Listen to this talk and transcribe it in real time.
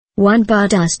one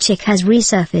badass chick has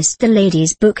resurfaced the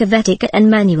Ladies' Book of Etiquette and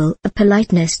Manual of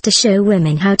Politeness to show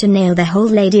women how to nail the whole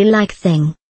ladylike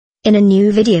thing. In a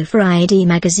new video for ID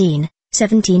magazine,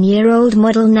 17-year-old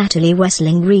model Natalie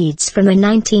Westling reads from a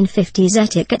 1950s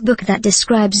etiquette book that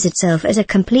describes itself as a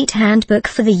complete handbook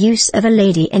for the use of a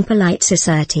lady in polite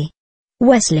society.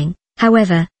 Westling,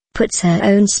 however, puts her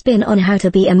own spin on how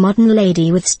to be a modern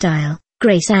lady with style,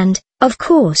 grace and, of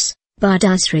course,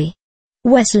 badassery.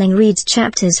 Westling reads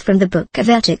chapters from the Book of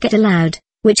Etiquette aloud,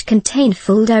 which contain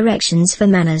full directions for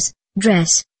manners,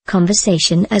 dress,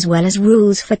 conversation as well as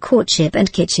rules for courtship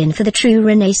and kitchen for the true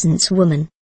Renaissance woman.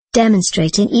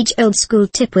 Demonstrating each old-school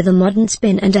tip with a modern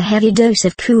spin and a heavy dose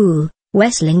of cool,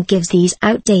 Westling gives these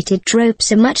outdated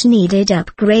tropes a much-needed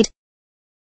upgrade.